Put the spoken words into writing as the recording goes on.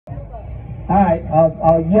All right,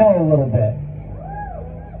 I'll yell a little bit.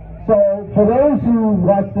 So, for those who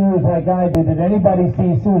watch the news like I did anybody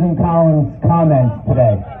see Susan Collins' comments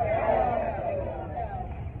today?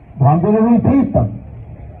 Well, I'm going to repeat them.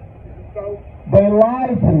 They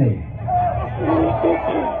lied to me.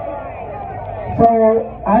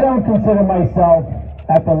 So, I don't consider myself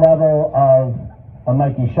at the level of a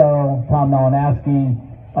Mikey Sherrill, Tom Malinowski,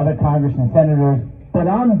 other congress and senators, but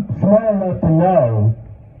I'm smart enough to know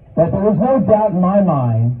that there was no doubt in my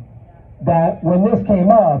mind that when this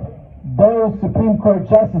came up, those Supreme Court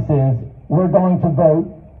justices were going to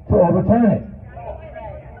vote to overturn it.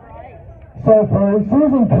 So for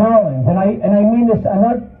Susan Collins, and I mean this, I'm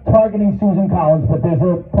not targeting Susan Collins, but there's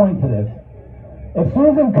a point to this. If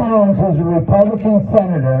Susan Collins was a Republican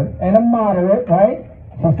senator and a moderate, right?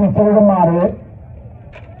 She's considered a moderate,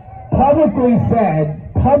 publicly said,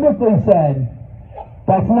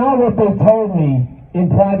 that's not what they told me in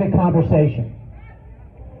private conversation.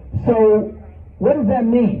 So, what does that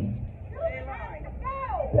mean?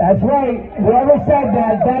 That's right. Whoever said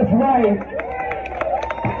that, that's right.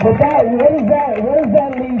 But what does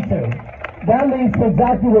that lead to? That leads to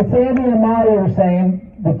exactly what Sandy and Molly were saying.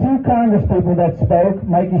 The two congresspeople that spoke,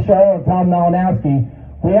 Mikey Sherrill and Tom Malinowski,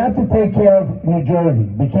 we have to take care of New Jersey.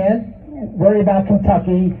 We can't worry about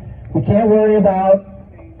Kentucky. We can't worry about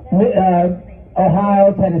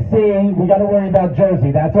Ohio, Tennessee. We got to worry about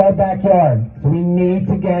Jersey. That's our backyard. So we need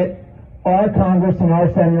to get our Congress and our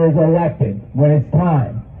senators elected when it's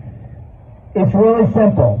time. It's really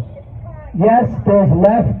simple. Yes, there's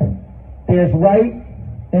left, there's right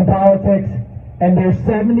in politics, and there's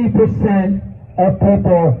 70% of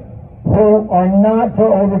people who are not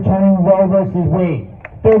for overturning Roe versus Wade.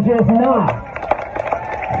 They're just not.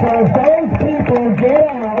 So if those people get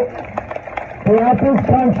out throughout this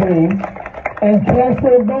country and cast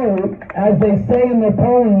their vote, as they say in their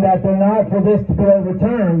polling that they're not for this to be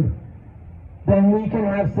overturned, then we can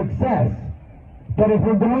have success. But if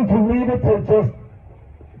we're going to leave it to just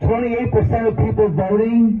 28% of people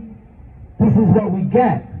voting, this is what we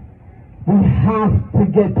get. We have to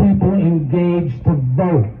get people engaged to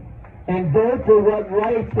vote. And vote for what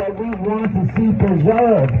rights that we want to see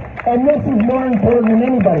preserved. And this is more important than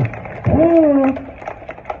anybody. Who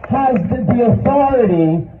has the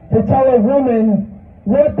authority to tell a woman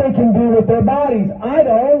what they can do with their bodies? I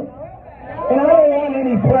don't. And I don't want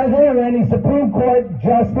any president or any Supreme Court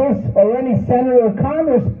justice or any senator or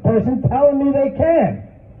congressperson telling me they can.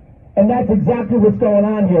 And that's exactly what's going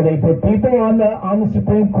on here. They put people on the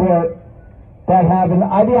Supreme Court that have an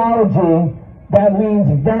ideology that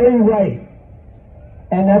leans very right.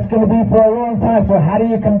 And that's going to be for a long time. So how do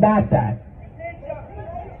you combat that?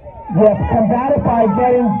 You have to combat it by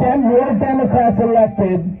getting more Democrats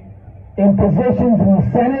elected in positions in the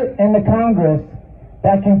Senate and the Congress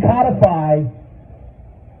that can codify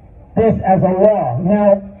this as a law.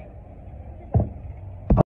 Now,